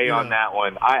be. I'm okay on that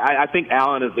one. I think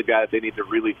Allen is the guy that they need to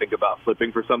really think about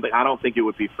flipping for something. I don't think it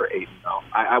would be for Ayton, though.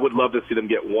 I would love to see them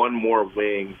get one more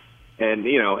wing, and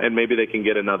and maybe they can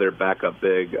get another backup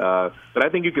big. But I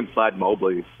think you can slide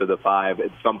Mobley to the 5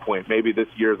 at some point. Maybe this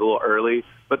year is a little early,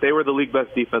 but they were the league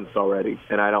best defense already,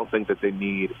 and I don't think that they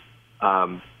need.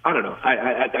 I don't know.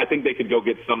 I think they could go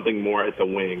get something more at the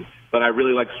wing, but I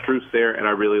really like Strus there, and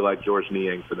I really like George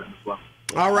Niang for them as well.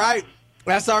 All right.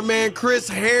 That's our man, Chris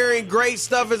Herring. Great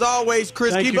stuff as always,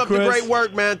 Chris. Keep up the great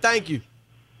work, man. Thank you.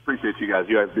 Appreciate you guys.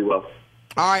 You guys be well.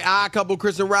 All right, Odd Couple,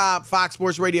 Chris and Rob, Fox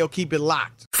Sports Radio. Keep it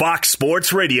locked. Fox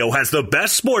Sports Radio has the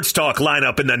best sports talk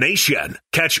lineup in the nation.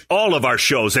 Catch all of our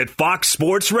shows at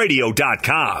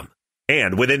foxsportsradio.com.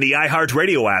 And within the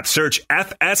iHeartRadio app, search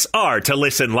FSR to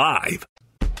listen live.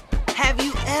 Have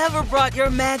you ever brought your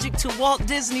magic to Walt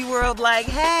Disney World like,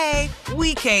 hey,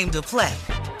 we came to play?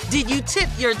 Did you tip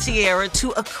your tiara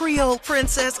to a Creole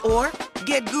princess or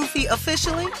get goofy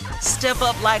officially? Step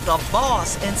up like a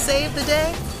boss and save the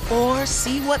day? Or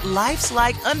see what life's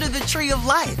like under the tree of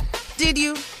life? Did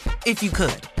you? If you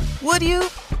could. Would you?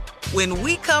 When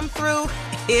we come through,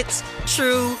 it's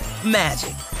true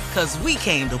magic. 'Cause we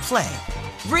came to play.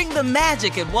 Bring the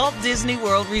magic at Walt Disney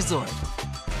World Resort.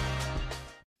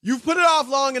 You've put it off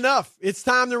long enough. It's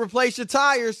time to replace your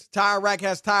tires. Tire Rack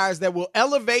has tires that will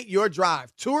elevate your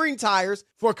drive. Touring tires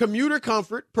for commuter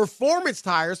comfort, performance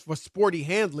tires for sporty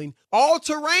handling,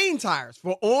 all-terrain tires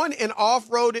for on- and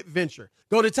off-road adventure.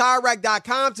 Go to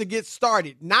TireRack.com to get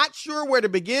started. Not sure where to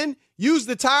begin? Use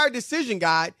the Tire Decision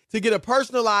Guide to get a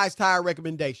personalized tire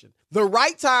recommendation. The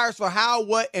right tires for how,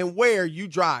 what, and where you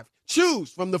drive.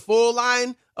 Choose from the full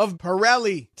line of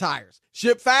Pirelli tires.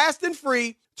 Ship fast and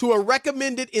free to a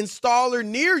recommended installer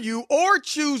near you, or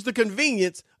choose the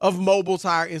convenience of mobile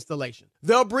tire installation.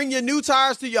 They'll bring your new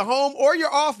tires to your home or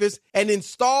your office and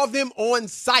install them on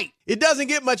site. It doesn't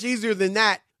get much easier than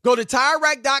that. Go to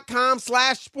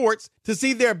TireRack.com/sports to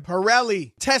see their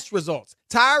Pirelli test results,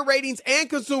 tire ratings, and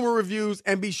consumer reviews,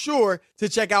 and be sure to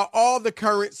check out all the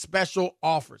current special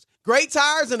offers. Great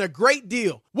tires and a great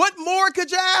deal. What more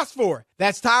could you ask for?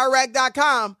 That's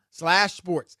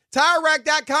TireRack.com/sports.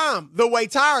 TireRack.com, the way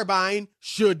tire buying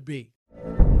should be.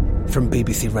 From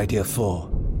BBC Radio 4,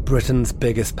 Britain's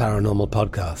biggest paranormal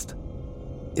podcast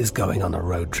is going on a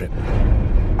road trip.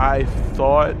 I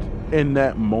thought in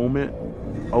that moment,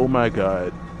 oh my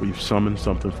God, we've summoned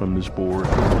something from this board.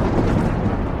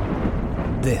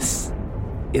 This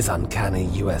is Uncanny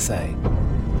USA.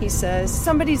 He says,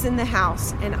 somebody's in the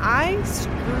house, and I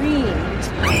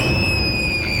screamed.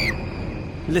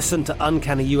 Listen to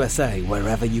Uncanny USA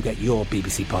wherever you get your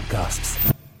BBC podcasts,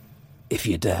 if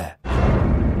you dare.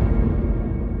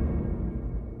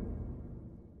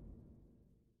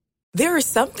 There are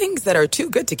some things that are too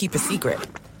good to keep a secret.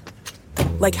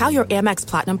 Like how your Amex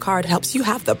Platinum card helps you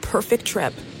have the perfect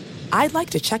trip. I'd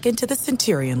like to check into the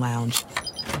Centurion Lounge.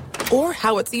 Or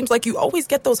how it seems like you always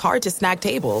get those hard-to-snag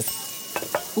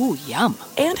tables. Ooh, yum.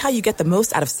 And how you get the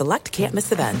most out of select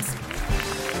can't-miss events.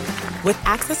 With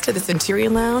access to the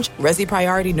Centurion Lounge, Resi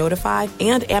Priority Notify,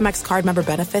 and Amex card member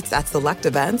benefits at select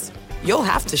events, you'll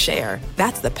have to share.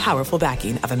 That's the powerful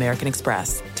backing of American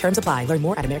Express. Terms apply. Learn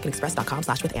more at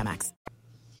americanexpress.com/withAmex.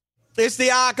 It's the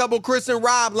Odd Couple, Chris and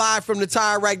Rob, live from the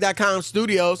TireRack.com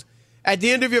studios. At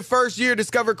the end of your first year,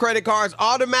 Discover credit cards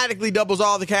automatically doubles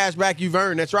all the cash back you've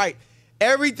earned. That's right.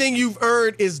 Everything you've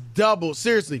earned is doubled.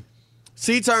 Seriously.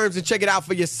 See terms and check it out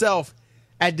for yourself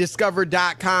at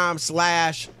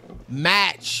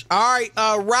discover.com/match. All right,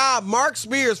 Rob, Mark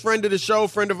Spears, friend of the show,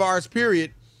 friend of ours,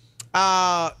 period,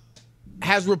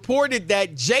 has reported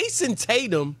that Jason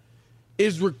Tatum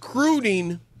is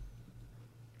recruiting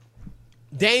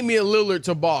Damian Lillard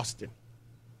to Boston.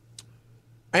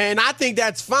 And I think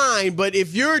that's fine, but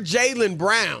if you're Jaylen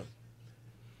Brown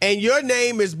and your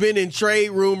name has been in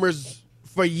trade rumors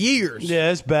for years.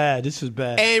 Yeah, it's bad. This is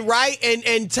bad. And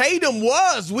and Tatum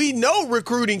was, we know,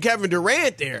 recruiting Kevin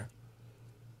Durant there.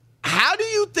 How do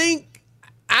you think,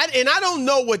 I don't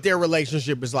know what their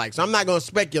relationship is like, so I'm not going to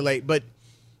speculate, but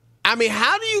I mean,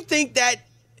 how do you think that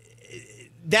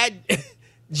that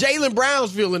Jaylen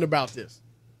Brown's feeling about this.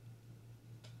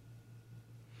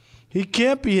 He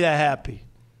can't be that happy.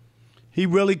 He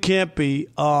really can't be.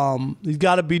 He's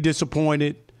got to be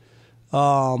disappointed,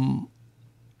 and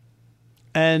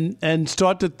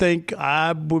start to think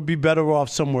I would be better off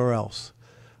somewhere else.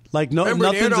 Like Remember,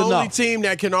 nothing's they're the enough. only team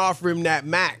that can offer him that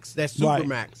max, that super Right.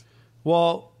 max.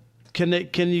 Well, can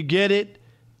you get it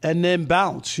and then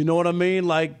bounce? You know what I mean?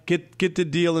 Like get the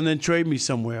deal and then trade me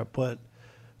somewhere. But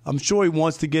I'm sure he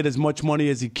wants to get as much money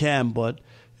as he can. But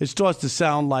it starts to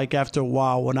sound like after a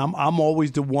while when I'm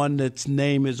always the one that's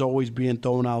name is always being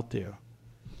thrown out there.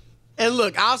 And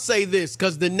look, I'll say this,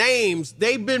 because the names,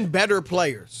 they've been better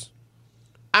players.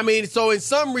 I mean, so in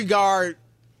some regard,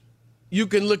 you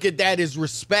can look at that as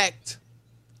respect.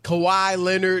 Kawhi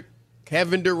Leonard,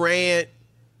 Kevin Durant,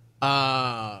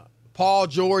 Paul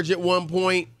George at one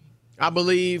point, I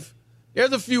believe.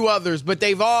 There's a few others, but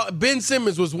Ben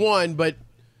Simmons was one, but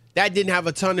that didn't have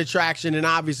a ton of traction, and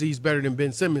obviously he's better than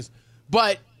Ben Simmons.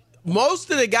 But most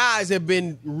of the guys have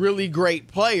been really great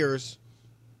players.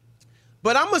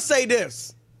 But I'm going to say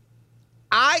this.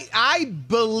 I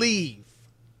believe,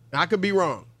 I could be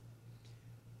wrong,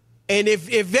 and if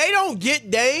they don't get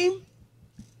Dame,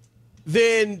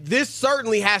 then this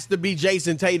certainly has to be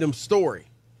Jason Tatum's story.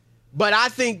 But I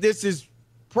think this is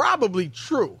probably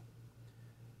true.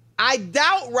 I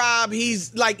doubt, Rob,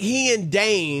 he and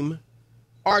Dame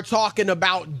are talking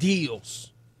about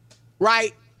deals,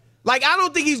 right? Like, I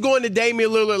don't think he's going to Damian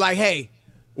Lillard like, hey,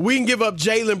 we can give up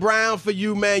Jaylen Brown for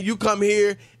you, man. You come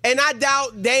here. And I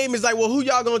doubt Dame is like, well, who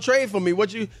y'all going to trade for me?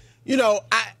 Because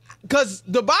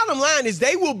the bottom line is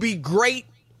they will be great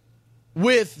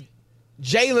with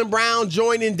Jaylen Brown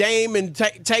joining Dame and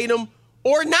Tatum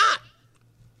or not.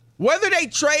 Whether they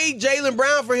trade Jaylen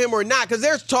Brown for him or not, because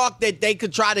there's talk that they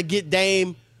could try to get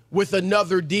Dame with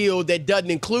another deal that doesn't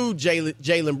include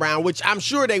Jaylen Brown, which I'm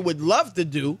sure they would love to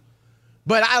do,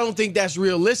 but I don't think that's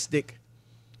realistic.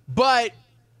 But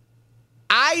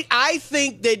I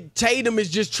think that Tatum is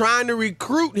just trying to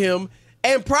recruit him,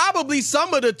 and probably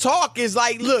some of the talk is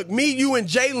like, look, me, you, and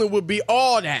Jaylen would be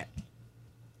all that.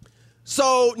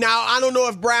 So now I don't know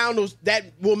if that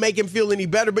will make him feel any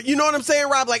better, but you know what I'm saying,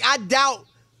 Rob? Like, I doubt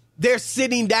they're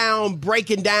sitting down,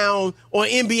 breaking down on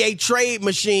NBA Trade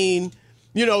Machine,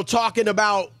 talking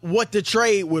about what the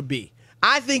trade would be.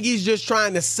 I think he's just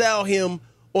trying to sell him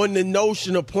on the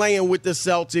notion of playing with the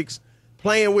Celtics,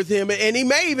 playing with him, and he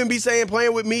may even be saying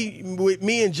playing with me and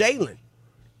Jaylen.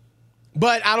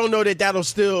 But I don't know that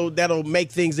that'll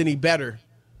make things any better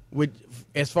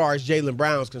as far as Jaylen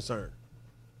Brown's concerned.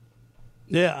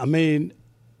 Yeah, I mean,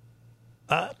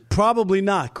 probably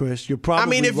not, Chris. You're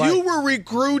probably right. If you were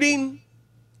recruiting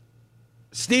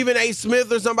Stephen A.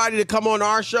 Smith or somebody to come on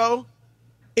our show,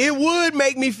 it would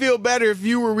make me feel better if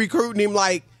you were recruiting him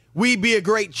like we'd be a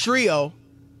great trio.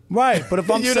 Right, but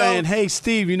if I'm saying, hey,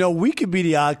 Steve, we could be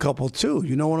the odd couple too.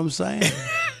 You know what I'm saying?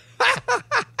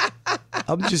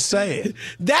 I'm just saying.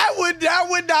 That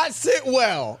would not sit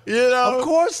well, Of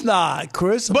course not,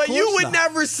 Chris. But you would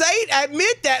never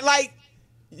admit that. Like,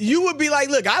 you would be like,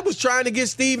 look, I was trying to get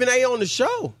Stephen A. on the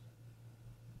show.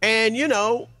 And,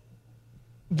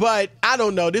 but I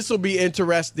don't know. This will be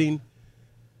interesting.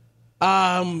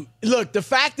 Look, the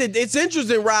fact that it's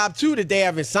interesting, Rob, too, that they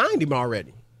haven't signed him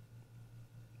already.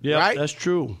 Yeah, right? That's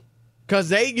true.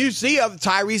 Because you see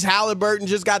Tyrese Halliburton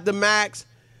just got the max.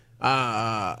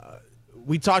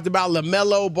 We talked about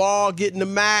LaMelo Ball getting the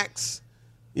max.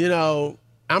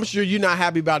 I'm sure you're not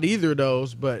happy about either of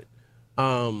those, but,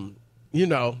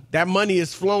 that money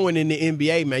is flowing in the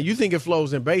NBA, man. You think it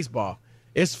flows in baseball.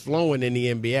 It's flowing in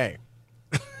the NBA.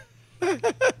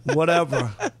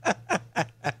 Whatever.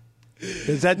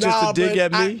 Is that just a dig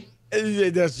at me?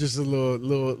 That's just a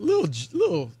little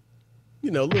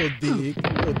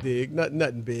dig,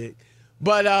 nothing big.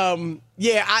 But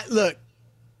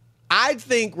I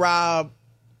think, Rob,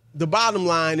 the bottom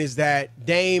line is that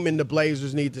Dame and the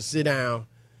Blazers need to sit down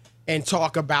and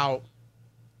talk about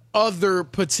other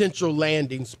potential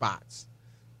landing spots.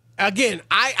 Again,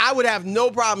 I would have no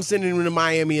problem sending him to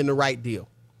Miami in the right deal.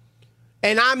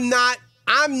 And I'm not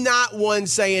one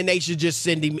saying they should just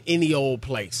send him any old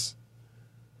place.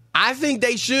 I think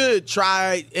they should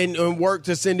try and work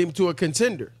to send him to a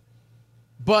contender.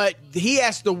 But he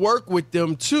has to work with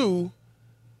them too.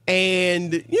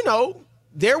 And,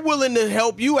 they're willing to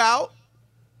help you out.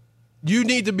 You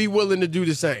need to be willing to do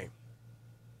the same.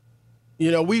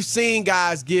 We've seen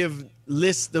guys give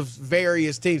lists of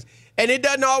various teams, and it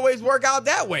doesn't always work out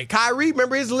that way. Kyrie,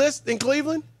 remember his list in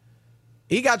Cleveland?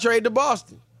 He got traded to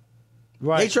Boston.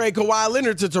 Right. They traded Kawhi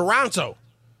Leonard to Toronto.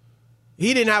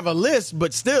 he didn't have a list,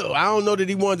 but still, I don't know that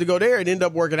he wanted to go there. It ended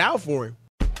up working out for him.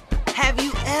 Have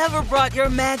you ever brought your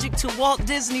magic to Walt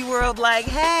Disney World like,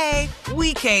 hey,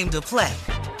 we came to play?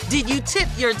 Did you tip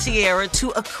your tiara to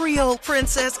a Creole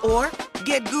princess or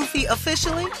get goofy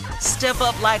officially? Step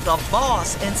up like a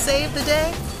boss and save the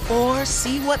day? Or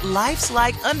see what life's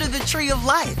like under the tree of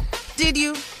life? Did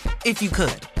you? If you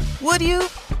could. Would you?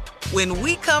 When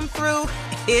we come through,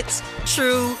 it's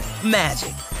true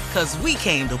magic. 'Cause we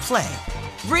came to play.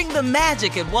 Bring the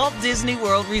magic at Walt Disney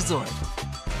World Resort.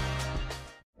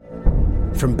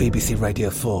 From BBC Radio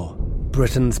 4,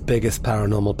 Britain's biggest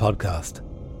paranormal podcast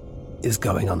is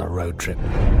going on a road trip.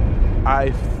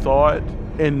 I thought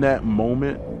in that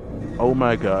moment, oh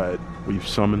my God, we've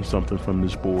summoned something from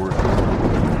this board.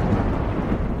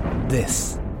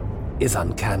 This is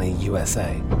Uncanny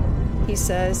USA. He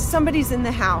says, somebody's in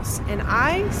the house, and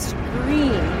I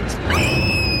screamed.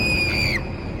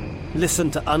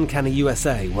 Listen to Uncanny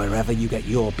USA wherever you get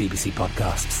your BBC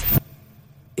podcasts,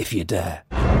 if you dare.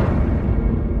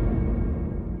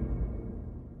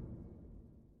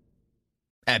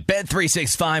 At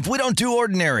Bet365, we don't do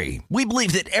ordinary. We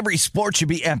believe that every sport should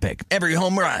be epic. Every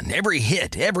home run, every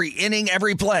hit, every inning,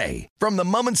 every play. From the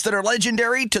moments that are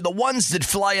legendary to the ones that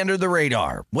fly under the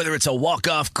radar. Whether it's a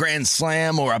walk-off grand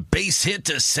slam or a base hit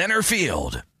to center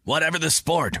field. Whatever the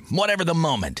sport, whatever the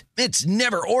moment. It's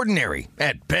never ordinary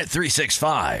at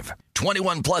Bet365.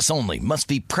 21 plus only. Must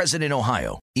be present in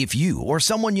Ohio. If you or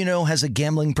someone you know has a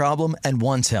gambling problem and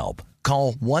wants help,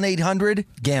 call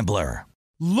 1-800-GAMBLER.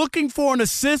 Looking for an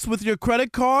assist with your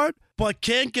credit card, but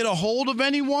can't get a hold of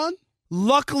anyone?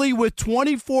 Luckily, with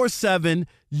 24/7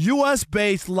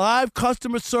 U.S.-based live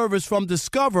customer service from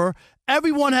Discover,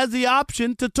 everyone has the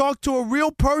option to talk to a real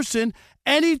person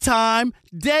anytime,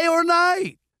 day or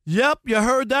night. Yep, you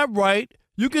heard that right.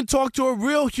 You can talk to a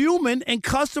real human in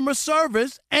customer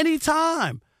service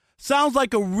anytime. Sounds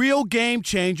like a real game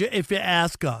changer if you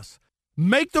ask us.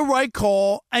 Make the right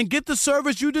call and get the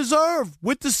service you deserve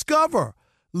with Discover.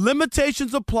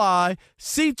 Limitations apply.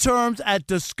 See terms at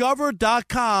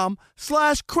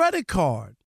discover.com/credit card.